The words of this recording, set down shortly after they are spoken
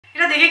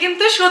এটা দেখে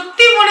কিন্তু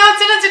সত্যি মনে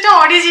হচ্ছে না যেটা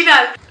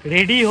অরিজিনাল।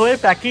 রেডি হয়ে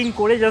প্যাকিং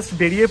করে জাস্ট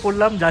বেরিয়ে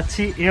পড়লাম,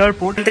 যাচ্ছি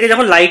এয়ারপোর্ট থেকে।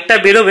 যখন লাইটটা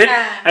বেরোবে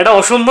একটা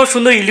অসম্ভব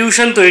সুন্দর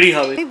ইলিউশন তৈরি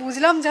হবে। আমি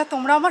বুঝলাম যা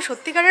তোমরা আমার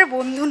সত্যিকারের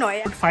বন্ধু নয়।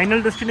 ফাইনাল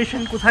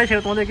ডেস্টিনেশন কোথায়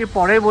সেটা তোমাদেরকে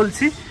পরে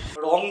বলছি।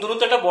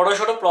 রংধনুতে একটা বড়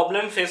সড়ো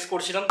প্রবলেম ফেস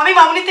করছিলাম। আমি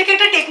মামুনি থেকে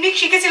একটা টেকনিক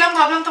শিখেছিলাম,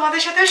 ভাবলাম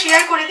তোমাদের সাথেও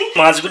শেয়ার করে দিই।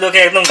 মাছগুলোকে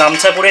একদম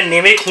গামছা পরে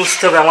নেমে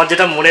খুঁজতে হবে, আমার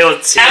যেটা মনে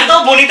হচ্ছে। এত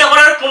বনিতা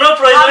করার কোনো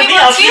প্রয়োজন নেই,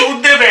 আসলে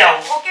উঠতে পেও।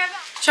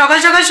 সকাল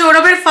সকাল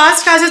সৌরভের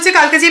ফার্স্ট কাজ হচ্ছে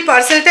কালকে যে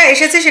পার্সেলটা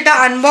এসেছে সেটা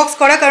আনবক্স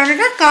করা, কারণ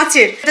এটা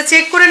কাঁচের, এটা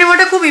চেক করে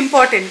নেওয়াটা খুব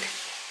important.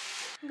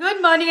 Good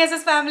morning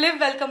SS family,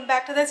 welcome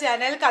back to the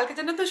channel. কালকে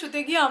জন্য তো শুতে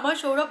গিয়ে আমার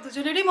সৌরভ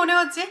দুজনেরই মনে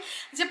হচ্ছে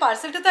যে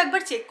পার্সেলটা তো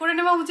একবার চেক করে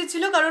নেওয়া উচিত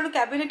ছিল, কারণ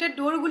ক্যাবিনেটের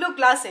ডোরগুলো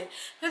গ্লাসের,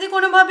 যদি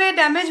কোনোভাবে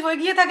ড্যামেজ হয়ে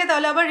গিয়ে থাকে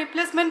তাহলে আবার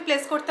রিপ্লেসমেন্ট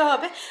প্লেস করতে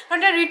হবে, কারণ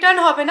এটা রিটার্ন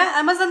হবে না।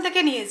 অ্যামাজন থেকে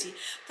নিয়েছি,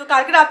 তো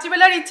কালকে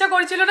রাত্রিবেলার ইচ্ছা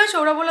করছিল না,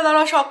 সৌরভ বলে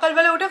দাঁড়া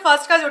সকালবেলা উঠে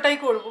ফার্স্ট কাজ ওটাই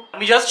করবো।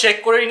 আমি জাস্ট চেক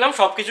করে নিলাম,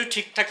 সবকিছু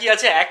ঠিকঠাকই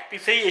আছে, এক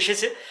পিসেই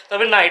এসেছে।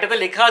 তবে না, এটাতে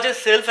লেখা আছে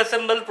সেলফ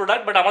অ্যাসেম্বল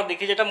প্রোডাক্ট, বাট আমার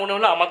দেখে যেটা মনে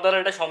হলো আমার দ্বারা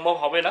এটা সম্ভব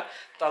হবে না।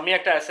 তো আমি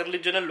একটা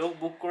অ্যাসেম্বলির জন্য লোক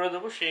বুক করে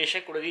দেবো, সে এসে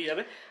করে দিয়ে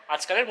যাবে।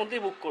 আজকালের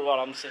মধ্যেই বুক করবো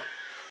আরামসে।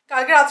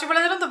 কালকে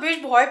রাত্রিবেলা জানো তো বেশ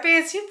ভয়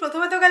পেয়েছি।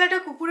 প্রথমে তো গেলে একটা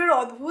কুকুরের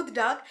অদ্ভুত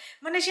ডাক,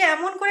 মানে সে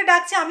এমন করে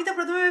ডাকছে, আমি তো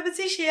প্রথমে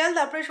ভেবেছি শিয়াল,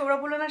 তারপরে সৌরভ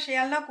বললো না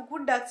শিয়াল না,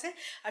 কুকুর ডাকছে।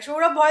 আর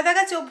সৌরভ ভয়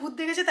দেখাচ্ছে, ও ভূত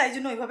দেখেছে তাই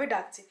জন্য ওইভাবে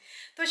ডাকছে।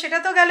 তো সেটা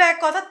তো গেল এক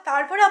কথা।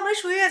 তারপরে আমরা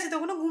শুয়ে আছি,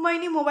 তখনও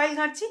ঘুমাইনি, মোবাইল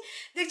ঘাঁটছি,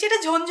 দেখছি এটা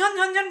ঝনঝন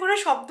ঝনঝন করে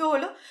শব্দ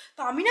হলো।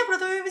 তো আমি না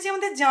প্রথমে ভেবেছি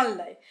আমাদের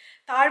জানলায়,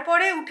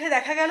 তারপরে উঠে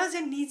দেখা গেল যে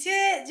নিচে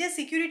যে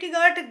সিকিউরিটি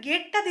গার্ড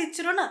গেটটা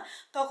দিচ্ছিল না,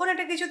 তখন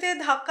এটা কিছুতে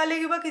ধাক্কা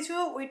লেগে বা কিছু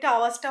ওইটা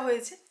আওয়াজটা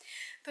হয়েছে।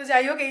 তো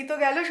যাই হোক, এই তো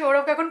গেল।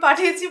 সৌরভকে এখন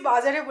পাঠিয়েছি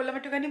বাজারে, বললাম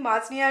একটুখানি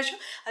মাছ নিয়ে আসো।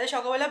 আরে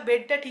সকালবেলা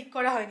বেডটা ঠিক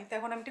করা হয়নি, তো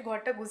এখন আমি একটু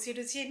ঘরটা গুছিয়ে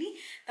টুছিয়ে নিই,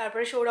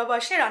 তারপরে সৌরভ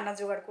আসে রান্না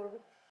জোগাড় করবো।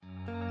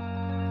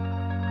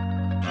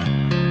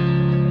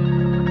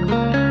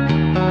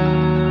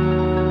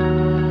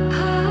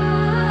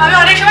 আমি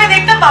অনেক সময়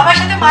দেখতাম বাবার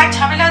সাথে মায়ের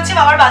ঝামেলা হচ্ছে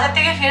বাবার বাজার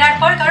থেকে ফেরার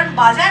পর, কারণ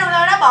বাজার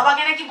ওনারা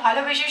বাবাকে নাকি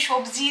ভালোবেসে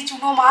সবজি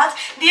চুনো মাছ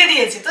দিয়ে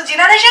দিয়েছে। তো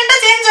জেনারেশনটা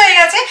চেঞ্জ হয়ে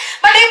গেছে,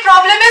 বাট এই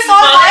প্রবলেমে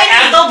সলভ হয়নি।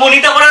 এত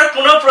বনিতা করার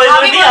কোনো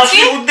প্রয়োজন নেই,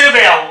 আসলে উঠতে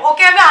পেও।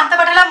 ওকে আমি আনতে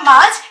পাঠালাম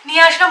মাছ,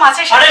 নিয়ে আসলো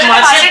মাছের সাথে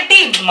মাছের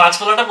ডিম।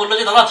 মাছওয়ালাটা বললো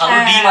যে দাদা ভালো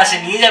ডিম আছে,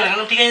 নিয়ে যাবেন।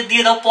 ঠিক আছে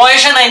দিয়ে দাও।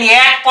 পয়সা নাইনি,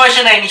 এক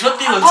পয়সা নাইনি,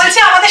 সত্যি বলছি। বলছে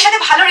আমাদের সাথে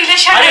ভালো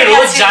রিলেশন। আরে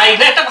রোজ যাই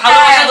না, একটা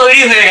ভালোবাসা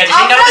তৈরি হয়ে গেছে,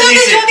 সেই কারণে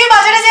দিয়েছে। যদি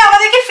বাজারে যে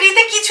আমাদেরকে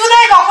ফ্রিতে কিছু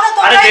দেয় কখনো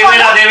তোমরাই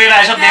বলো। আরে দেবে না,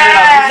 এসব দেবে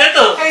না, বুঝলে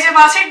তো? এই যে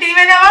মাছের ডিম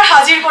এনে আবার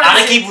হাজির করেছে।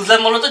 আরে কি বুঝলাম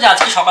বলো তো, যে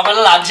আজকে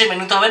সকালবেলা লাঞ্চে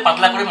মেনুতে হবে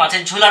পাতলা করে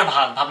মাছের ঝোল আর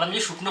ভাত। ভাবলাম যে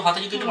শুকনো ভাতে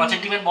যদি একটু মাছের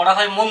ডিমের বড়া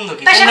হয় মন্দ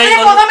কি? তোমরাই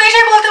বলো। প্রথমে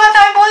এসে বলতে পারতে,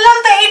 আমি বললাম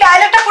তো এই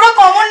ডায়লগটা পুরো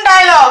কমন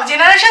ডায়লগ।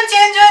 জেনারেশন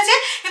চেঞ্জ হয়েছে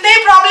কিন্তু এই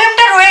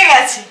প্রবলেমটা রয়ে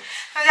গেছে।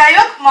 যাই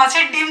হোক,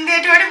 মাছের ডিম দিয়ে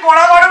একটু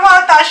বড়া করবো,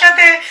 আর তার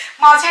সাথে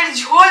মাছের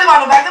ঝোল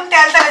বানাবো একদম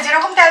তেলতালে,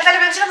 যেরকম তেলতালে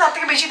ভেবেছিলাম তার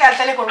থেকে বেশি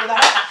তেলতালে করবো।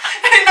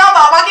 না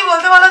বাবা কি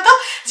বলতে বলো তো,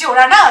 যে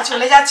ওরা না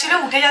চলে যাচ্ছিল,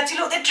 উঠে যাচ্ছিল,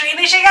 ওদের ট্রেন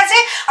এসে গেছে,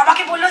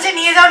 আমাকে বললো যে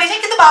নিয়ে যাও নিজে।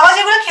 কিন্তু বাবা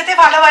যেগুলো খেতে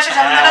ভালোবাসে,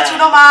 যেমন ধরো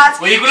চুনো মাছ,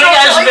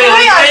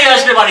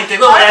 আসবে বাড়িতে।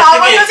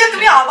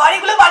 তুমি আবার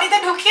এগুলো বাড়িতে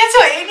ঢুকিয়েছো,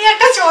 এই নিয়ে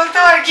একটা চলতো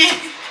আর কি।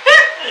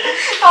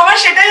 আমার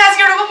সেটাই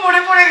আজকে ওরকম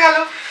মনে পড়ে গেল।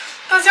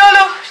 তো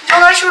চলো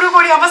জোগাড় শুরু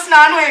করি, আমার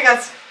স্নান হয়ে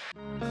গেছে।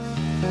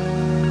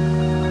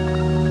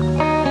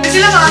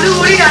 আলু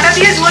বড়ি ডাটা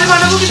দিয়ে ঝোল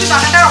বানাবো, কিন্তু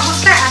ডাটাটার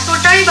অবস্থা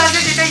এতটাই বাজে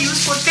যেটা ইউজ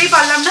করতেই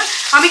পারলাম না।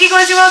 আমি কি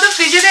করেছি বলতো,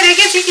 ফ্রিজেতে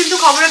রেখেছি কিন্তু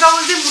খবরের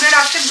কাগজ দিয়ে মুড়ে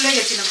রাখতে ভুলে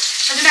গেছিলাম,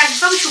 তার জন্য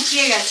একদম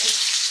শুকিয়ে গেছে।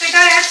 তো এটা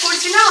অ্যাড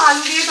করছি না,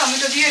 আলু দিয়ে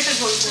টমেটো দিয়ে এটা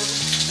ঝোল করবো।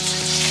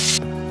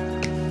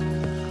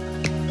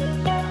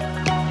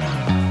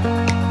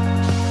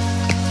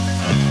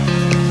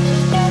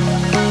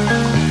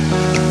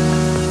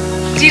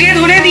 জিরে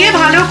ধনে দিয়ে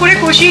ভালো করে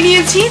কষিয়ে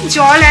নিয়েছি,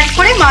 জল অ্যাড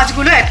করে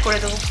মাছগুলো অ্যাড করে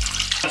দেবো।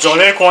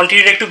 জলের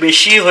কোয়ান্টিটি একটু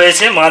বেশি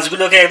হয়েছে,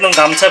 মাছগুলোকে একদম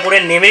গামছা পরে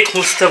নেমে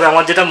খুঁজতে হবে,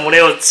 আমার যেটা মনে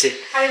হচ্ছে।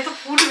 আরে তো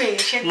ফুটবে,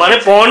 মানে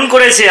পন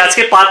করেছে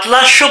আজকে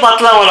পাতলাশো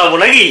পাতলা বানাবো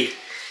নাকি,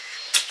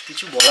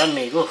 কিছু বলার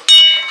নেই গো।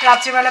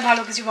 রাত্রিবেলা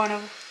ভালো কিছু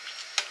বানাবো।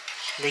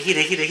 দেখি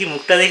দেখি দেখি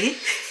মুখটা দেখি।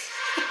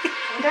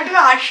 ওটা একটু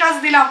আশ্বাস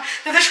দিলাম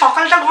যাতে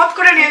সকালটা ভদ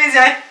করে নেমে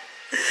যায়।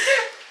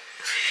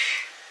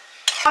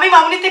 আমি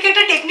মামুনি থেকে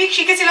একটা টেকনিক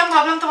শিখেছিলাম,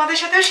 ভাবলাম তোমাদের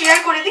সাথেও শেয়ার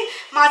করে দিই।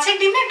 মাছের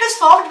ডিমে একটা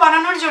সফট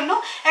বানানোর জন্য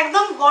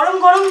একদম গরম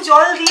গরম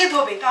জল দিয়ে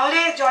ধোবে, তাহলে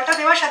জলটা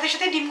দেওয়ার সাথে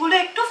সাথে ডিমগুলো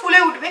একটু ফুলে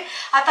উঠবে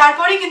আর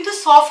তারপরেই কিন্তু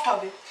সফট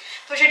হবে।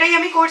 তো সেটাই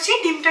আমি করছি।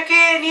 ডিমটাকে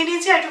নিয়ে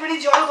নিয়েছি, একটুখানি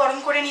জল গরম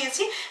করে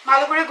নিয়েছি,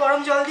 ভালো করে গরম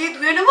জল দিয়ে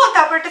ধুয়ে নেবো,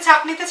 তারপর একটা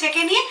ছাঁকনিতে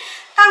ছেঁকে নিয়ে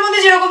তার মধ্যে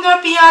যেরকম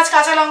তোমার পেঁয়াজ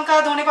কাঁচা লঙ্কা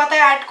ধনে পাতা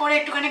অ্যাড করে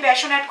একটুখানি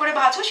বেসন অ্যাড করে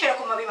ভাজো,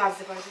 সেরকমভাবেই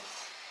ভাজতে পারবে।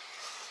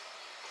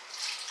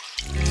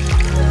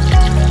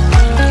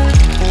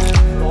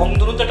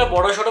 রংধনুতে একটা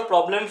বড় সড়ো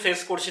প্রবলেম ফেস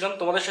করছিলাম,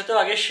 তোমাদের সাথেও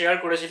আগে শেয়ার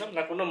করেছিলাম।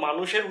 না কোনো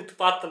মানুষের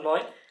উৎপাত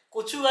নয়,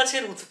 কচু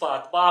গাছের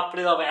উৎপাত।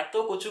 বাপরে বাবা, এত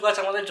কচু গাছ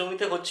আমাদের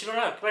জমিতে হচ্ছিল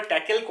না, পুরো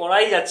ট্যাকেল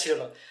করাই যাচ্ছিল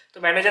না। তো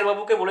ম্যানেজার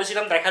বাবুকে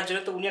বলেছিলাম দেখার জন্য,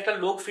 তো উনি একটা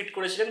লোক ফিট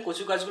করেছিলেন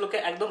কচু গাছগুলোকে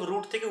একদম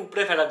রুট থেকে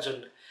উপড়ে ফেলার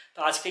জন্য। তো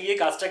আজকে গিয়ে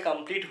কাজটা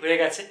কমপ্লিট হয়ে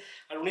গেছে,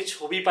 আর উনি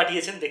ছবি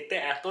পাঠিয়েছেন, দেখতে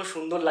এত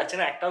সুন্দর লাগছে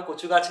না, একটাও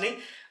কচু গাছ নেই।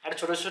 আর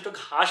ছোটো ছোটো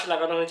ঘাস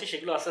লাগানো হয়েছে,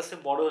 সেগুলো আস্তে আস্তে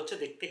বড় হচ্ছে,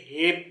 দেখতে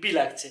হেভি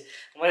লাগছে।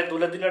 আমাদের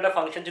দোলের দিনে একটা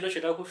ফাংশন ছিল,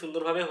 সেটাও খুব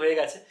সুন্দরভাবে হয়ে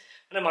গেছে।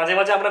 মানে মাঝে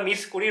মাঝে আমরা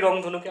মিস করি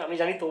রংধনুকে, আমি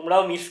জানি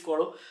তোমরাও মিস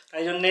করো,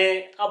 তাই জন্যে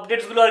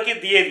আপডেটসগুলো আর কি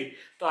দিয়ে দিই।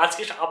 তো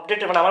আজকে আপডেট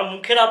মানে আমার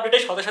মুখের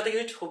আপডেটের সাথে সাথে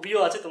কিছু ছবিও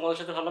আছে, তোমাদের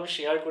সাথে ভাবলাম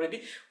শেয়ার করে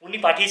দিই। উনি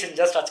পাঠিয়েছেন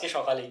জাস্ট আজকে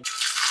সকালেই।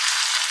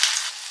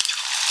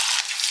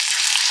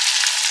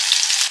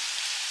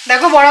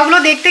 দেখো বড়াগুলো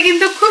দেখতে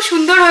কিন্তু খুব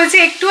সুন্দর হয়েছে,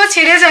 একটুও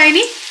ছেড়ে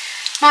যায়নি।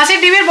 মাছের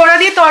ডিমের বড়া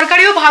দিয়ে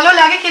তরকারিও ভালো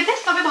লাগে খেতে,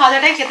 তবে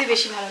ভাজাটাই খেতে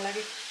বেশি ভালো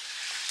লাগে।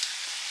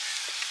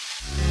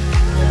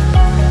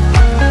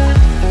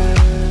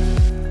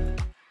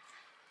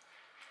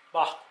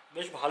 বাহ,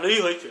 বেশ ভালোই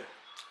হয়েছে।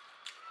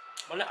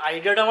 মানে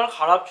আইডিয়াটা আমার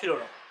খারাপ ছিল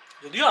না,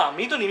 যদিও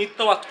আমি তো নিমিত্ত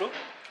মাত্র,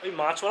 ওই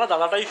মাছওয়ালা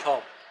দাদাটাই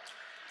সব।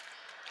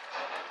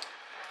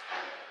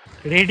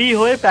 রেডি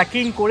হয়ে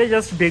প্যাকিং করে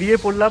জাস্ট বেরিয়ে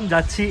পড়লাম,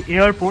 যাচ্ছি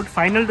এয়ারপোর্ট।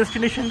 ফাইনাল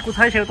ডেস্টিনেশন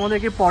কোথায় সেটা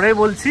তোমাদেরকে পরে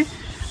বলছি,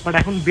 বাট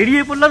এখন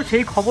বেরিয়ে পড়লাম,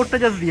 সেই খবরটা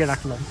জাস্ট দিয়ে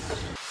রাখলাম।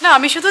 না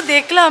আমি শুধু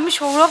দেখলাম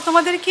সৌরভ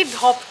তোমাদের কি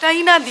ঢপটাই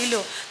না দিল।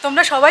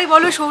 তোমরা সবাই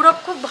বলো সৌরভ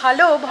খুব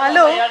ভালো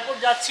ভালো। এয়ারপোর্ট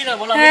যাচ্ছি না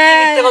বলো, আমি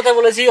মিথ্যে কথা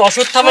বলেছি।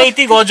 অশ্বত্থামা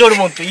ইতি গজর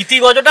মতো, ইতি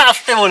গজটা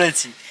আসতে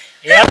বলেছি।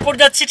 এয়ারপোর্ট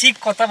যাচ্ছি ঠিক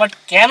কথা, বাট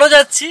কেন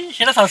যাচ্ছি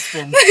সেটা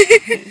সাসপেন্স।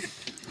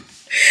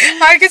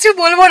 আর কিছু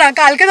বলবো না।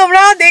 কালকে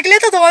তোমরা দেখলে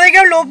তো, তোমাদেরকে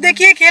লোভ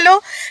দেখিয়ে খেলো,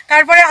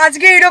 তারপরে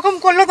আজকে এরকম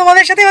করলো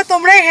তোমাদের সাথে, এবার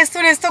তোমরাই হেস্ত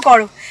নেস্ত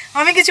করো।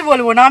 আমি কিছু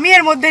বলবো না, আমি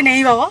এর মধ্যে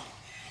নেই বাবা।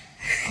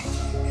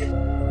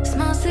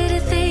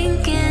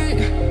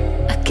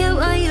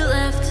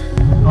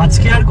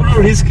 আজকে আর কোনো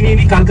রিস্ক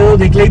নিইনি। কালকে তো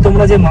দেখলেই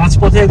তোমরা যে মাঝ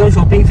পথে একদম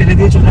শপিং ফেলে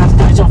দিয়ে চলে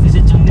আসতে হয়েছে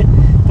অফিসের জন্য।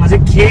 মাঝে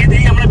খেয়ে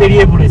দিয়ে আমরা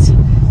বেরিয়ে পড়েছি।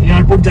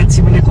 এয়ারপোর্ট যাচ্ছি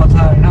বলে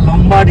কথা, এটা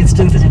লম্বা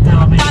ডিস্টেন্সে যেতে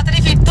হবে, তাড়াতাড়ি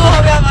ফিরতে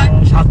হবে আবার।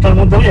 7টার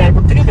মধ্যে আমি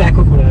এয়ারপোর্ট থেকে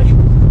ব্যাকও করে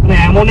আসবো। মানে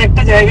এমন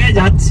একটা জায়গায়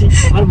যাচ্ছি,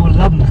 আর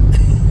বললাম না।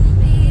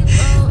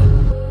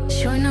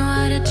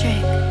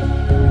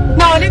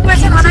 না অনেক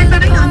পয়সা খানায়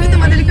খানাই আমি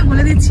তোমাদেরকে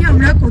বলে দিচ্ছি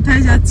আমরা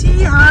কোথায় যাচ্ছি,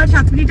 আর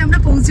 7 মিনিটে আমরা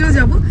পৌঁছেও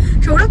যাবো।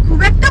 সৌরভ খুব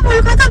একটা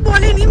কলকাতা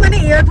বলেনি, মানে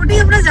এয়ারপোর্টেই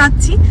আমরা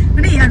যাচ্ছি,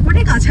 মানে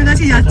এয়ারপোর্টের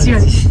কাছাকাছি যাচ্ছি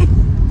আর কি।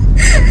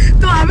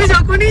 তো আমি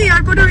যখনই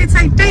এয়ারপোর্টের ওই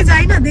সাইডটাই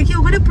যাই না, দেখি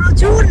ওখানে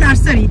প্রচুর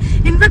নার্সারি।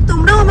 ইনফ্যাক্ট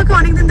তোমরাও আমাকে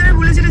অনেকদিন ধরে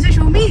বলেছিলে যে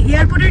সৌমি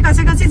এয়ারপোর্টের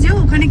কাছাকাছি যেও,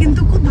 ওখানে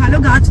কিন্তু খুব ভালো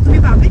গাছ তুমি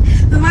পাবে।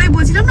 তোমাকে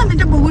বলছিলাম না আমি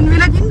একটা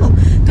বগুনভিলা কিনবো,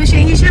 তো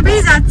সেই হিসেবেই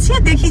যাচ্ছি,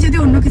 দেখি যদি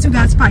অন্য কিছু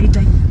গাছ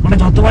পাইটাই। মানে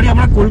যতবারই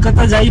আমরা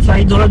কলকাতা যাই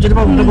ফ্লাইট ধরার জন্য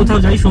বা অন্য কোথাও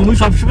যাই, সৌমি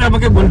সবসময়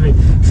আমাকে বলবে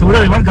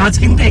সৌরভ এবার গাছ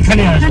কিনতে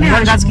এখানে আসবে,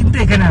 এবার গাছ কিনতে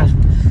এখানে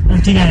আসবে।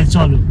 ঠিক আছে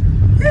চলো।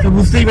 তো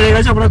বুঝতেই পেরে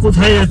গেছো আমরা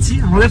কোথায় যাচ্ছি।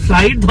 আমাদের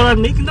ফ্লাইট ধরার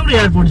নেই, কিন্তু আমরা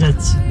এয়ারপোর্ট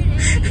যাচ্ছি।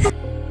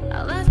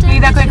 এই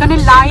দেখো এখানে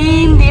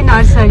লাইন দিয়ে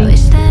নার্সারি।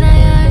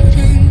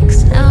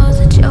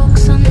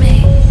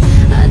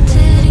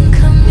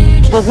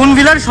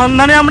 বগুনভিলার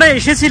সন্ধানে আমরা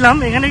এসেছিলাম।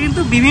 এখানে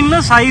কিন্তু বিভিন্ন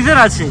সাইজের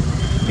আছে,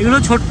 এগুলো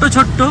ছোট্ট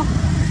ছোট্ট,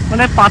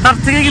 মানে পাতার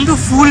থেকে কিন্তু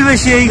ফুল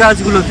বেশি এই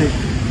গাছগুলোতে।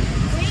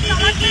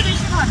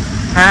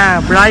 হ্যাঁ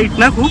ব্রাইট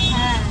না খুব।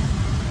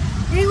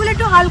 এইগুলো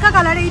একটু হালকা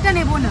কালার, এইটা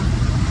নেবো না,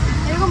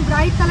 এরকম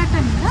ব্রাইট কালারটা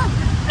নেই। না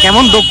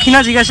কেমন দক্ষিণা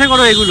জিজ্ঞাসা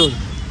করো এগুলোর,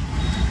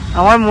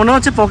 আমার মনে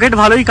হচ্ছে পকেট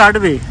ভালোই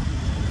কাটবে।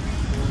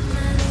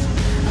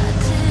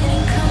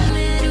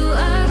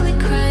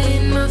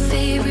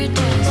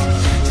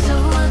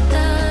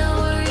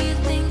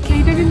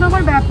 এইটা কিন্তু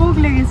আমার ব্যাপক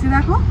লেগেছে,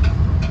 দেখো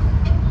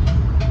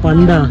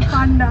পান্ডা।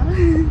 পান্ডা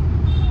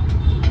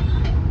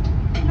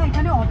না,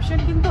 এখানে অপশন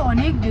কিন্তু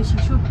অনেক বেশি,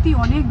 সত্যি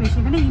অনেক বেশি।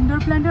 এখানে ইনডোর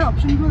প্ল্যান্টের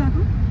অপশনগুলো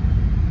দেখো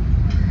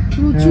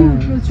প্রচুর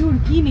প্রচুর।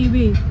 কি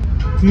নেবে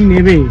কি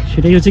নেবে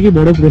সেটাই হচ্ছে কি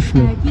বড় প্রশ্ন।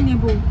 কি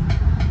নেব।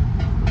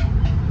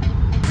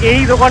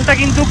 এই দোকানটা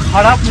কিন্তু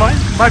খারাপ নয়,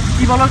 বাট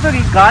কি বলতো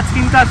গাছ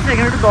কিনতে আসলে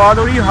এখানে একটু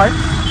দৌড়াদৌড়ি হয়।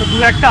 তো দু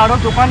একটা আরো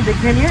দোকান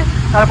দেখে নিয়ে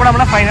তারপর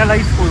আমরা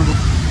ফাইনালাইজ করবো।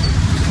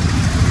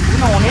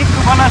 অনেক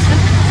দোকান আছে,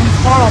 চুজ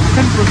করার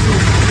অপশন প্রচুর।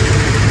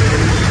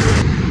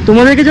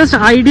 তোমাদেরকে জাস্ট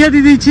আইডিয়া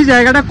দিয়ে দিচ্ছি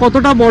জায়গাটা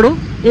কতটা বড়।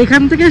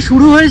 এখান থেকে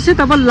শুরু হয়েছে,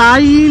 তারপর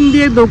লাইন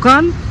দিয়ে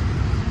দোকান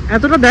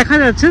এতটা দেখা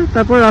যাচ্ছে,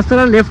 তারপর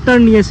রাস্তাটা লেফট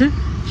টার্ন নিয়েছে,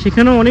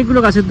 সেখানেও অনেকগুলো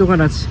গাছের দোকান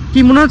আছে। কি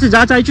মনে হচ্ছে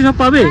যা চাইছো সব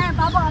পাবে? হ্যাঁ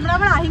বাবা, আমরা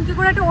আবার আহিঙ্কি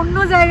করে একটা অন্য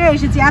জায়গায়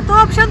এসেছি, এত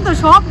অপশন তো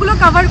সবগুলো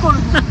কভার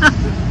করব।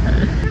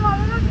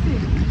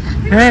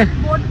 হ্যাঁ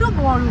বড়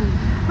বড়,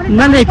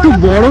 না না একটু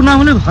বড় না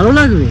হলে ভালো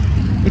লাগবে,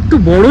 একটু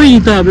বড়ই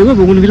নিতে হবে গো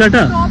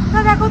বগুনভিলাটা। সবটা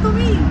দেখো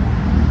তুমি,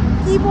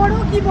 কি বড়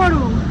কি বড়।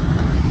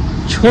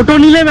 ছোট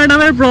নিলে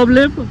ম্যাডামের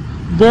প্রবলেম,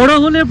 বড়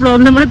হলে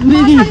প্রবলেম। মানে তুমি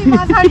কি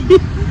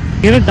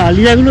এখানে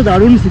ডালিয়াগুলো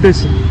দারুণ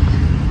ফুটেছে।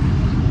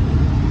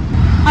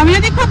 আমি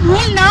যদি খুব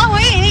ভুল না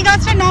হই এই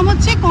গাছটার নাম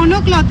হচ্ছে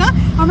কনকলতা।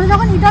 আমরা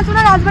যখন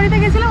ইটাচুরা রাজবাড়িতে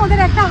গেছিলাম, ওদের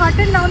একটা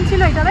হাটের নাম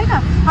ছিল এটা, তাই না?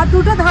 আর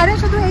দুটো ধারে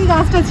শুধু এই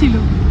গাছটা ছিল।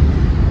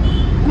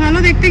 ভালো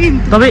দেখতে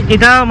কিন্তু, তবে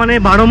এটা মানে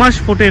 12 মাস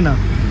ফোটে না।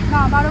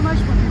 না 12 মাস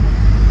ফোটে না।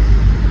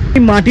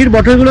 এই মাটির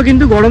বটলগুলো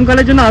কিন্তু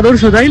গরমকালের জন্য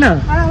আদর্শ, তাই না?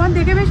 আর আমার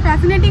দেখে বেশ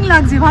ফ্যাসিনেটিং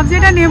লাগছে, ভাবছি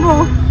এটা নেব।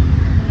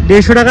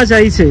 150 টাকা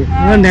চাইছে।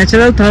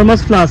 Natural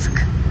thermos flask.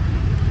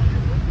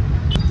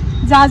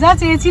 যা যা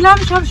চেয়েছিলাম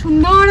সব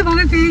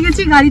সুন্দরভাবে পেয়ে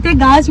গেছি। গাড়িতে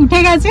গাছ উঠে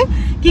গেছে,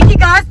 কি কি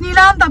গাছ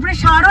নিলাম, তারপরে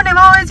সারও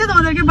নেওয়া হয়েছে,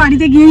 তোমাদেরকে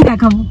বাড়িতে গিয়েই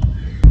দেখাবো।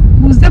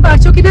 বুঝতে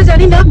পারছো কিনা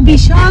জানি না,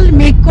 বিশাল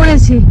মেঘ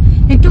করেছে।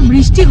 একটু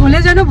বৃষ্টি হলে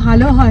যেন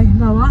ভালো হয়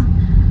বাবা,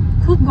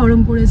 খুব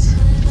গরম পড়েছে।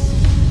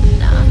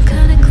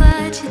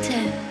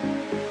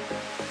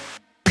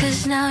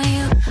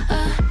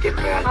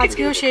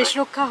 আজকেও শেষ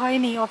রক্ষা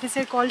হয়নি,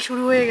 অফিসের কল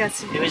শুরু হয়ে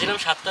গেছে। ভেবেছিলাম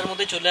 7টার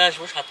মধ্যে চলে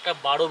আসবো, 7টা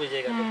 12 বেজে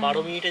গেল।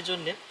 12 মিনিটের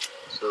জন্য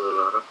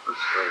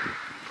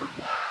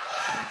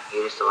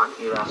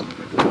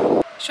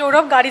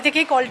সৌরভ গাড়ি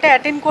থেকেই কলটা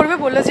অ্যাটেন্ড করবে,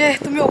 বললো যে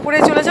তুমি ওপরে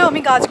চলে যাও,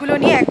 আমি গাছগুলো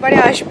নিয়ে একবারে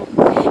আসবো।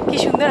 কি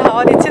সুন্দর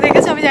হাওয়া দিচ্ছে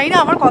দেখেছো। আমি জানি না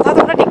আমার কথা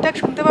তোমরা ঠিকঠাক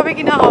শুনতে পাবে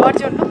কিনা হাওয়ার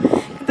জন্য,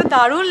 কিন্তু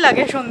দারুণ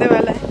লাগে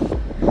সন্ধেবেলায়।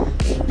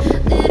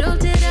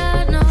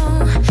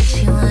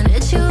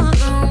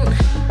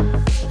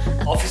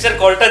 অফিসের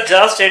কলটা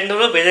জাস্ট এন্ড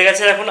হলো, বেজে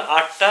গেছে এখন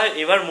 8টা।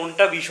 এবার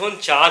মনটা ভীষণ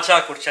চা চা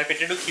করছে, আর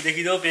পেটে একটু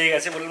খিদেও পেয়ে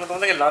গেছে। বললাম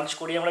তোমাদেরকে লাঞ্চ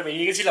করি, আমরা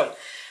বেরিয়ে গেছিলাম।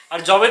 আর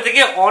যবে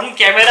থেকে অন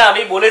ক্যামেরা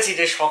আমি বলেছি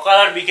যে সকাল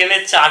আর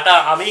বিকেলের চাটা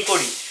আমিই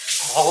করি,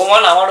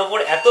 ভগবান আমার ওপর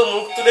এত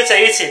মুখ তুলে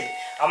চাইছেন,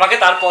 আমাকে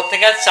তারপর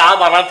থেকে আর চা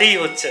বানাতেই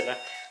হচ্ছে না।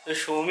 তো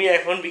সৌমি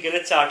এখন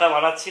বিকেলের চাটা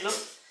বানাচ্ছিল।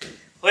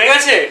 হয়ে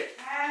গেছে।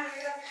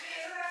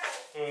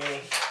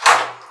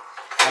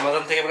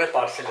 আমাজন থেকে মানে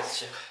পার্সেল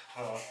এসছে।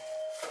 হ্যাঁ,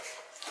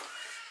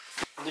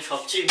 কিন্তু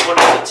সবচেয়ে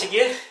ইম্পর্টেন্ট হচ্ছে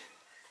গিয়ে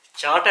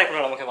চাটা এখন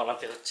আর আমাকে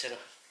বানাতে হচ্ছে না।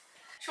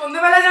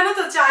 সন্ধ্যাবেলা জানো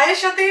তো চায়ের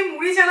সাথে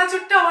মুড়ি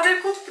চানাচুরটা আমাদের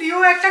খুব প্রিয়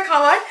একটা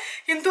খাবার,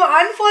 কিন্তু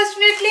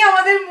আনফর্চুনেটলি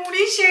আমাদের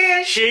মুড়ি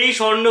শেষ। সেই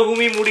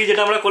স্বর্ণভূমি মুড়ি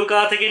যেটা আমরা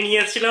কলকাতা থেকে নিয়ে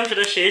এসেছিলাম,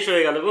 সেটা শেষ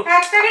হয়ে গেল গো।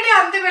 এক প্যাকেটই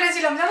আনতে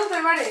পেরেছিলাম জানো তো।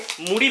 এবারে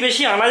মুড়ি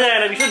বেশি আনা যায়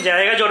না, ভীষণ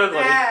জায়গা জড়ো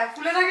করে। হ্যাঁ,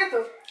 ফুলে থাকে তো।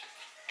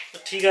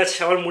 ঠিক আছে,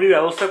 আমার মুড়ির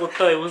ব্যবস্থা করতে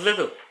হবে, বুঝলে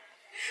তো।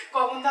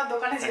 গগনদার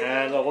দোকানে যেতে।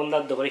 হ্যাঁ,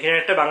 গগনদার দোকান। এখানে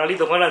একটা বাঙালি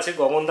দোকান আছে,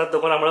 গগনদার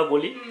দোকান আমরা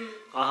বলি,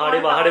 আহারে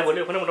বাহারে বলি।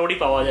 ওখানে মোটামুটি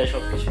পাওয়া যায়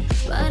সবকিছু।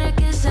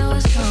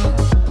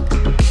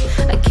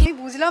 আমি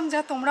বুঝলাম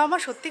যা তোমরা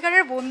আমার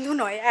সত্যিকারের বন্ধু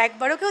নয়,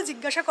 একবারও কেউ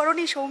জিজ্ঞাসা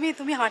করোনি সৌমি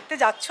তুমি হাঁটতে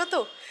যাচ্ছ তো।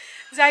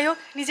 যাই হোক,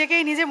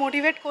 নিজেকেই নিজে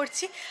মোটিভেট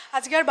করছি।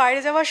 আজকে আর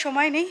বাইরে যাওয়ার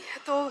সময় নেই,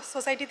 তো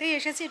সোসাইটিতেই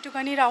এসেছি,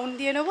 একটুখানি রাউন্ড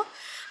দিয়ে নেবো,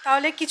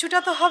 তাহলে কিছুটা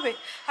তো হবে।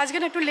 আজকে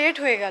না একটু লেট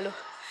হয়ে গেল,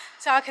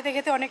 চা খেতে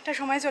খেতে অনেকটা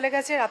সময় চলে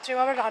গেছে, রাত্রে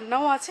বাবার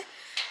রান্নাও আছে।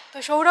 তো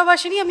সৌরভ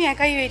আসেনি, আমি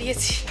একাই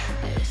বেরিয়েছি।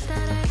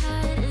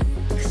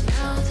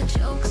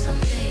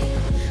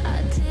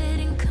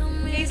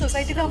 এই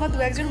সোসাইটিতে আমার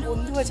 2-1জন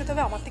বন্ধু আছে,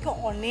 তবে আমার থেকে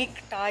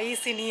অনেকটাই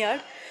সিনিয়র,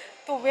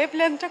 তো ওয়েভ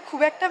লেন্থটা খুব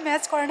একটা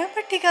ম্যাচ করে না,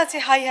 বাট ঠিক আছে,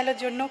 হাই হ্যালোর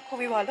জন্য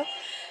খুবই ভালো।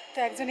 তো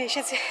একজন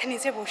এসেছে,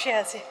 নিচে বসে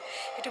আছে,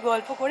 একটু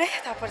গল্প করে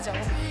তারপর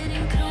যাবো।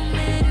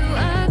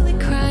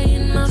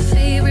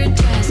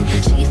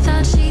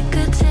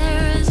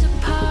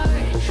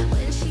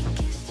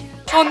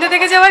 সন্ধ্যে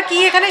থেকে যাওয়ার কি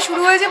এখানে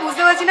শুরু হয়েছে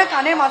বুঝতে পারছি না,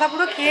 কানের মাথা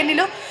পুরো খেয়ে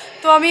নিল।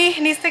 তো আমি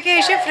নিচ থেকে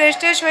এসে ফ্রেশ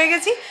ট্রেশ হয়ে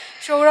গেছি।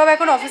 সৌরভ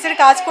এখন অফিসের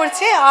কাজ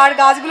করছে, আর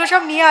গাছগুলো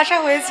সব নিয়ে আসা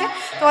হয়েছে,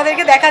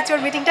 তোমাদেরকে দেখাচ্ছি।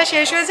 ওর মিটিংটা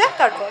শেষ হয়ে যাক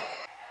তারপর।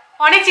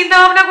 অনেক চিন্তা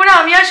ভাবনা করে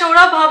আমি আর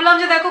সৌরভ ভাবলাম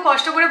যে দেখো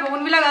কষ্ট করে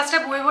বোগনভিলা গাছটা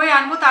বয়ে বয়ে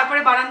আনবো, তারপরে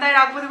বারান্দায়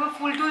রাখবো, দেখবো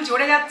ফুল টুল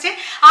ঝরে যাচ্ছে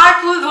আর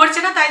ফুল ধরছে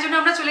না, তাই জন্য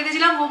আমরা চলে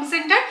গেছিলাম হোম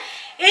সেন্টার।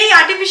 এই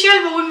আর্টিফিশিয়াল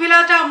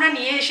বোগনভিলাটা আমরা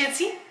নিয়ে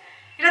এসেছি।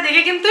 এটা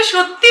দেখে কিন্তু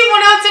সত্যি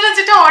মনে হচ্ছে না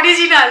যেটা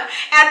অরিজিনাল,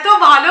 এত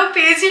ভালো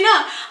পেয়েছি না।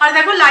 আর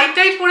দেখো লাইট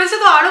টাইট পড়েছে,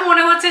 তো আরো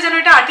মনে হচ্ছে যেন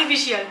এটা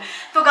আর্টিফিশিয়াল।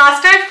 তো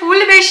গাছটায় ফুল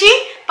বেশি,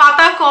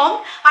 পাতা কম,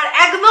 আর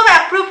একদম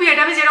অ্যাপ্রোপ্রিয়েট।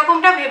 আমি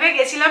যেরকমটা ভেবে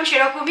গেছিলাম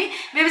সেরকমই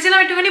ভেবেছিলাম,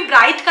 একটুখানি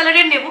ব্রাইট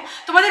কালারের নেব।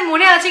 তোমাদের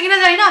মনে আছে কিনা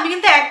জানি না, আমি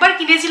কিন্তু একবার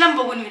কিনেছিলাম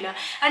বোগনভিলা,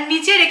 আর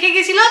নিচে রেখে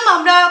গেছিলাম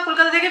আমরা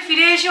কলকাতা থেকে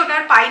ফিরে এসে, ওটা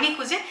আর পাইনি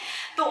খুঁজে।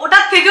 তো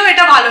ওটার থেকেও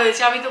এটা ভালো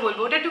হয়েছে, আমি তো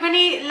বলবো। ওটা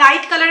একটুখানি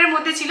লাইট কালারের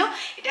মধ্যে ছিল,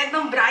 এটা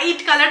একদম ব্রাইট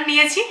কালার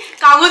নিয়েছি,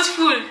 কাগজ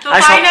ফুল। তো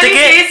ফাইনালি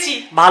পেয়েছি।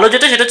 ভালো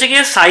যেটা সেটা হচ্ছে কি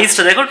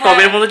সাইজটা দেখো,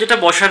 টবের মধ্যে যেটা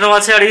বসানো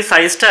আছে, আর এই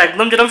সাইজটা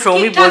একদম যেরকম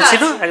সৌমি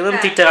বলছিল, একদম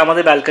ঠিকঠাক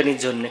আমাদের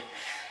ব্যালকনির জন্য।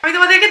 আমি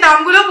তোমাদেরকে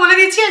দামগুলো বলে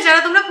দিচ্ছি, আর যারা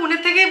তোমরা পুনে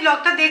থেকে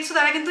ব্লগটা দেখছো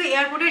তারা কিন্তু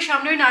এয়ারপোর্টের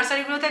সামনে ওই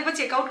নার্সারিগুলোতে একবার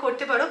চেক আউট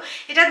করতে পারো।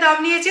 এটার দাম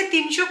নিয়েছে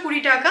 320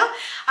 টাকা।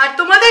 আর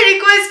তোমাদের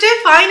রিকোয়েস্টে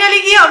ফাইনালি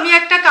গিয়ে আমি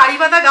একটা কারি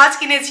পাতা গাছ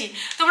কিনেছি।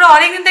 তোমরা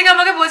অনেকদিন থেকে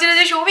আমাকে বলছিলে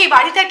যে সৌমি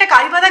বাড়িতে একটা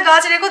কারি পাতা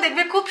গাছ রেখো,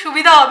 দেখবে খুব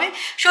সুবিধা হবে।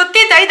 সত্যি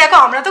তাই, দেখো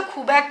আমরা তো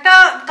খুব একটা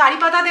কারি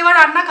পাতা দেওয়া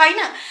রান্না খাই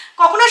না,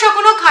 কখনো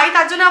সখনো খাই,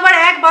 তার জন্য আবার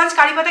এক বাঞ্চ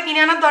কারি পাতা কিনে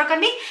আনার দরকার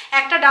নেই,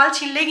 একটা ডাল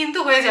ছিললেই কিন্তু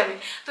হয়ে যাবে।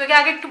 তো একে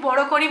আগে একটু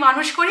বড় করি,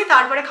 মানুষ করি,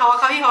 তারপরে খাওয়া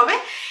খাওয়াই হবে।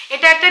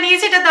 এটা একটা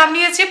নিয়েছে, এটার দাম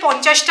নিয়েছে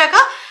 50 টাকা,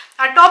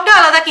 আর টবটা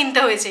আলাদা কিনতে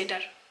হয়েছে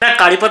এটার। না,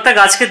 কারি পাতা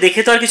গাছকে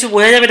দেখে তো আর কিছু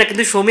বোঝা যাবে না,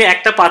 কিন্তু সৌমি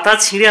একটা পাতা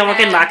ছিঁড়ে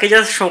আমাকে নাকে যা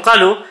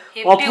শোকালো,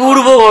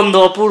 অপূর্ব গন্ধ,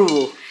 অপূর্ব।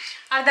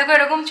 আর দেখো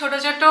এরকম ছোট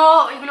ছোট,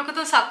 এগুলোকে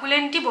তো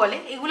সাকুলেন্টই বলে,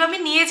 এগুলো আমি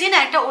নিয়েছি না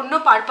একটা অন্য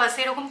পারপাসে।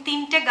 এরকম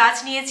 3টে গাছ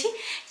নিয়েছি,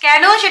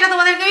 কেন সেটা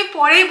তোমাদেরকে আমি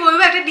পরেই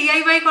বলবো, একটা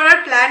ডিআইওয়াই করার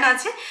প্ল্যান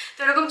আছে। তো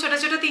এরকম ছোট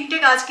ছোট 3টে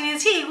গাছ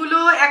কিনেছি, এগুলো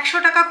 100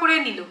 টাকা করে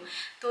নিল,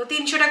 তো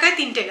 300 টাকায়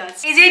 3টে গাছ।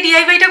 এই যে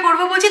ডিআইওয়াইটা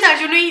করবো বলছি, তার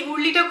জন্য এই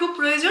উর্লিটা খুব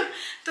প্রয়োজন।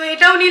 তো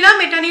এটাও নিলাম,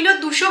 এটা নিল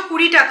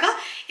 220 টাকা।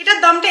 এটার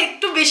দামটা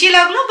একটু বেশি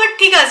লাগলো, বাট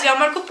ঠিক আছে,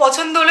 আমার খুব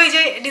পছন্দ হলো। এই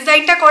যে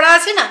ডিজাইনটা করা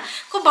আছে না,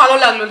 খুব ভালো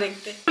লাগলো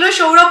দেখতে। এগুলো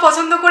সৌরভ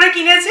পছন্দ করে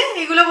কিনেছে,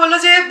 এগুলো বললো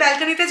যে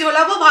ব্যালকনিতে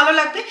ঝোলাবো, ভালো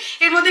লাগবে।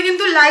 এর মধ্যে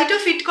কিন্তু লাইটও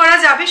ফিট করা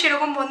যাবে,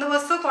 সেরকম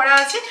বন্দোবস্ত করা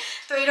আছে।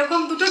 তো তো এরকম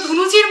দুটো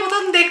ধুনুচির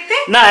মতন দেখতে।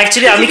 না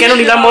অ্যাকচুয়ালি আমি কেন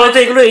নিলাম বলতো,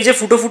 এগুলো এই যে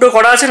ফুটো ফুটো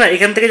করা আছে না,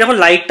 এখান থেকে যখন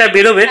লাইটটা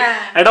বেরোবে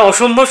একটা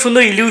অসম্ভব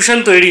সুন্দর ইলিউশন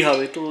তৈরি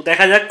হবে। তো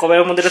দেখা যাক কবে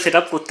এর মধ্যে এটা সেট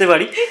আপ করতে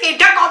পারি।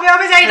 এটা কবে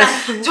হবে জানি না,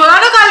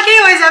 ঝোলানো কালকেই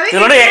হয়ে যাবে,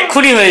 ঝোলানো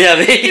এক্ষুনি হয়ে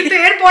যাবে, কিন্তু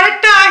এর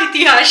পরেরটা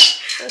ইতিহাস।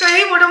 তো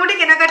এই মোটামুটি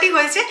কেনাকাটি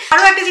হয়েছে।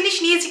 আরো একটা জিনিস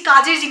নিয়েছি,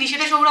 কাজের জিনিস,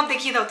 এটা সৌরভ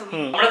দেখিয়ে দাও তুমি।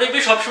 আমরা দেখবে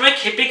সবসময়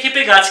খেপে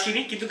খেপে গাছ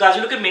কিনি, কিন্তু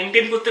গাছগুলোকে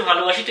মেনটেন করতে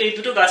ভালোবাসি। তো এই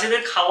দুটো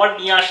গাছেদের খাবার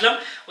নিয়ে আসলাম।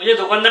 ওই যে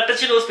দোকানদারটা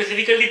ছিল ও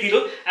স্পেসিফিক্যালি দিল।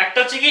 একটা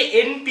হচ্ছে কি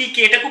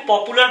এনপিকে, এটা খুব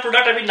পপুলার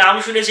প্রোডাক্ট, আমি নাম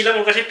শুনেছিলাম,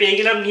 ওর কাছে পেয়ে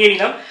গেলাম, নিয়ে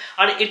নিলাম।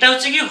 আর এটা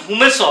হচ্ছে কি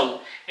হুমেসল,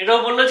 এটাও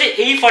বললো যে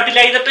এই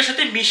ফার্টিলাইজারটার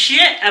সাথে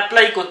মিশিয়ে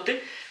অ্যাপ্লাই করতে।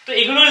 তো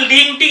এগুলোর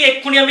লিঙ্ক টিক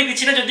এক্ষুনি আমি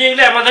দিচ্ছি না, যদি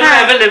এগুলো আমাদের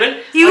অ্যাভেলেবেল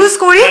ইউজ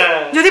করি,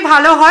 যদি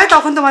ভালো হয়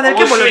তখন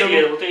তোমাদেরকে বলে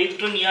দেবো। তো এই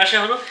দুটো নিয়ে আসা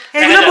হলো।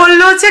 এগুলো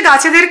বললো হচ্ছে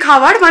গাছেদের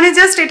খাবার, মানে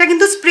জাস্ট এটা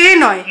কিন্তু স্প্রে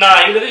নয়, না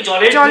এগুলোকে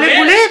জলে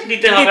গুলে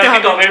দিতে হবে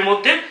টবের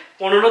মধ্যে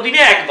 15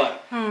 দিনে একবার।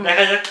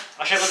 দেখা যাক,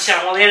 আশা করছি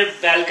আমাদের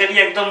ব্যালকনি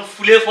একদম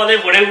ফুলে ফলে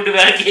ভরে উঠবে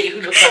আর কি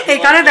এগুলো।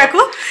 এখানে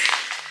দেখো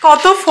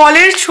কত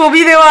ফলের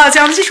ছবি দেওয়া আছে।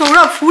 আমি বলছি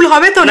সৌরভ ফুল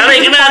হবে তো? না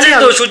এখানে আছে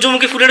তো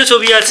সূর্যমুখী ফুলেরও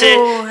ছবি আছে,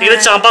 এখানে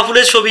চাঁপা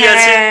ফুলের ছবি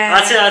আছে,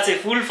 আছে আছে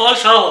ফুল ফল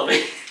সব হবে।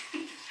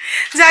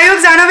 যাই হোক,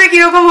 জানাবে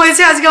কিরকম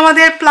হয়েছে আজকে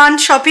আমাদের প্লান্ট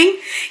শপিং।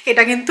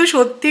 এটা কিন্তু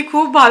সত্যি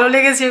খুব ভালো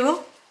লেগেছে গো।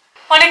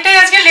 অনেকটাই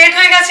আজকে লেট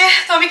হয়ে গেছে,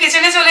 তো আমি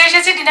কিচেনে চলে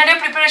এসেছি ডিনারের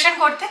প্রিপারেশন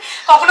করতে।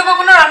 কখনো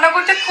কখনো রান্না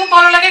করতে খুব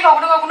ভালো লাগে,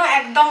 কখনো কখনো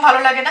একদম ভালো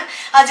লাগে না।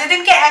 আর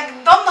যেদিনকে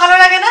একদম ভালো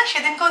লাগে না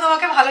সেদিনকেও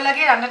তোমাকে ভালো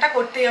লাগে, রান্নাটা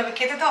করতেই হবে,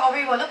 খেতে তো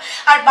হবেই বলো।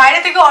 আর বাইরে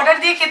থেকে অর্ডার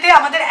দিয়ে খেতে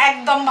আমাদের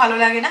একদম ভালো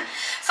লাগে না।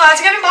 সো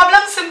আজকে আমি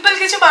ভাবলাম সিম্পল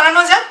কিছু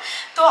বানানো যাক।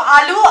 তো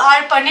আলু আর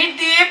পনির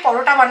দিয়ে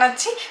পরোটা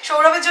বানাচ্ছি।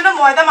 সৌরভের জন্য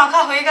ময়দা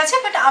মাখা হয়ে গেছে,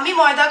 বাট আমি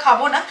ময়দা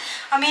খাবো না,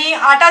 আমি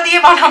আটা দিয়ে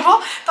বানাবো।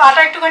 তো আটা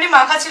একটুখানি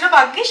মাখা ছিল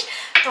ভাগ্যিস।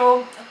 তো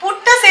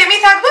পুরটা সেমই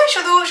থাকবে,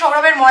 শুধু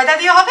সৌরভের ময়দা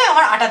দিয়ে হবে,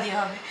 আমার আটা দিয়ে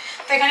হবে।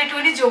 তো এখানে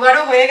একটুখানি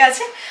জোগাড়ও হয়ে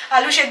গেছে,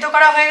 আলু সেদ্ধ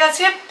করা হয়ে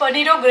গেছে,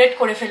 পনিরও গ্রেট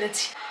করে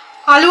ফেলেছি।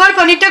 আলু আর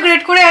পনিরটা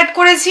গ্রেট করে অ্যাড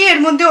করেছি, এর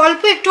মধ্যে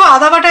অল্প একটু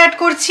আদা বাটা অ্যাড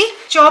করছি,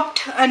 চপড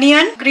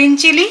অনিয়ন, গ্রিন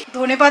চিলি,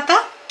 ধনেপাতা,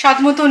 স্বাদ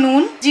মতো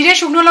নুন, জিরে,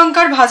 শুকনো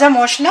লঙ্কার ভাজা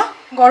মশলা,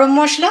 গরম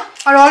মশলা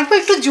আর অল্প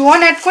একটু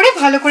জোয়ান অ্যাড করে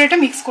ভালো করে এটা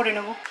মিক্স করে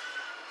নেব।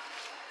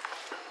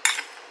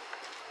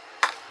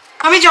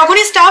 আমি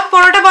যখনই স্টাফ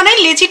পরোটা বানাই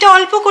লেচিটা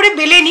অল্প করে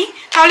বেলে নিই,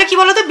 তাহলে কি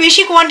বলতো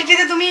বেশি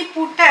কোয়ান্টিটিতে তুমি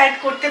পুরটা অ্যাড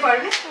করতে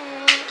পারবে।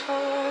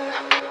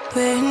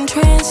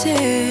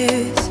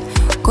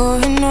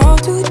 Going off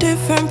to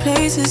different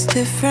places,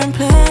 different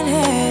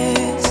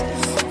planets.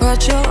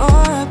 Watch your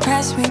aura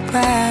pass me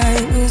by,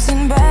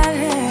 losing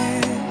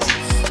balance.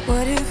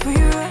 What if we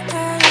were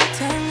out of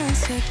time and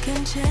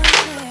second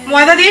chance?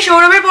 ময়দা দিয়ে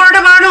সৌরভের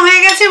পরোটা বানানো হয়ে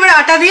গেছে, এবার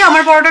আটা দিয়ে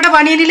আমার পরোটাটা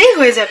বানিয়ে নিলেই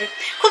হয়ে যাবে।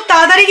 খুব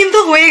তাড়াতাড়ি কিন্তু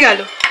হয়ে গেল।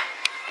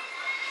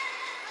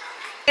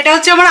 এটা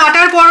হচ্ছে আমার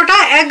আটার পরোটা,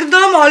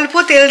 একদম অল্প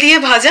তেল দিয়ে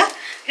ভাজা।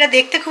 এটা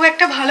দেখতে খুব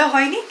একটা ভালো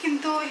হয়নি,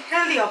 কিন্তু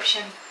হেলদি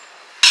অপশন।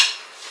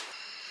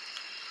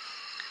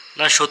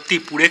 না সত্যি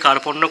পুরে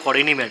কার্পণ্য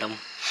করেনি ম্যাডাম।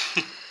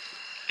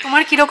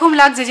 তোমার কিরকম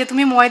লাগছে যে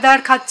তুমি ময়দার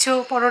খাচ্ছ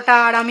পরোটা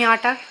আর আমি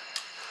আটার?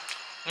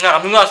 না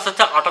আমিও আস্তে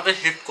আস্তে আটাতে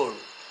শিফট করব,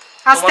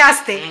 আস্তে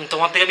আস্তে।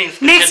 তোমার থেকে আমি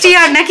নেক্সট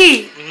ইয়ার নাকি?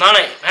 না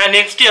না হ্যাঁ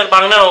নেক্সট ইয়ার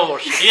বাংলা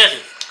নববর্ষ, ঠিক আছে?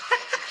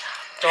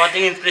 তোমার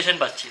থেকে ইন্সপিরেশন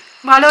পাচ্ছি।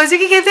 ভালো হয়েছে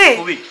কি খেতে?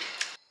 খুবই।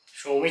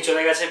 সৌমি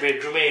চলে গেছে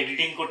বেডরুমে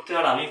এডিটিং করতে,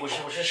 আর আমি বসে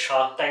বসে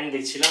শার্ক টাইম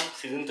দেখছিলাম।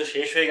 সিজন তো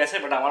শেষ হয়ে গেছে,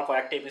 বাট আমার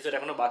কয়েকটা এপিসোড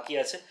এখনো বাকি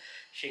আছে,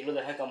 সেগুলো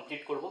দেখা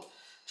কমপ্লিট করব।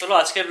 চলো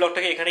আজকের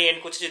ব্লগটাকে এখানেই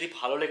এন্ড করছি। যদি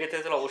ভালো লেগে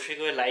থাকে তাহলে অবশ্যই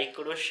করে লাইক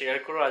করো, শেয়ার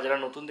করো, আর যারা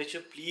নতুন দেখছো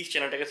প্লিজ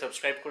চ্যানেলটাকে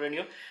সাবস্ক্রাইব করে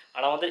নিও।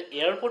 আর আমাদের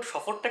এয়ারপোর্ট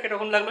সফরটা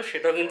কিরকম লাগলো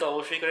সেটাও কিন্তু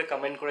অবশ্যই করে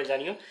কমেন্ট করে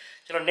জানিও।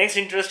 চলো নেক্সট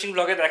ইন্টারেস্টিং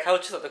ব্লগে দেখা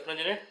হচ্ছে, ততক্ষণের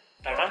জন্য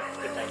টাটা,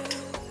 গুড নাইট।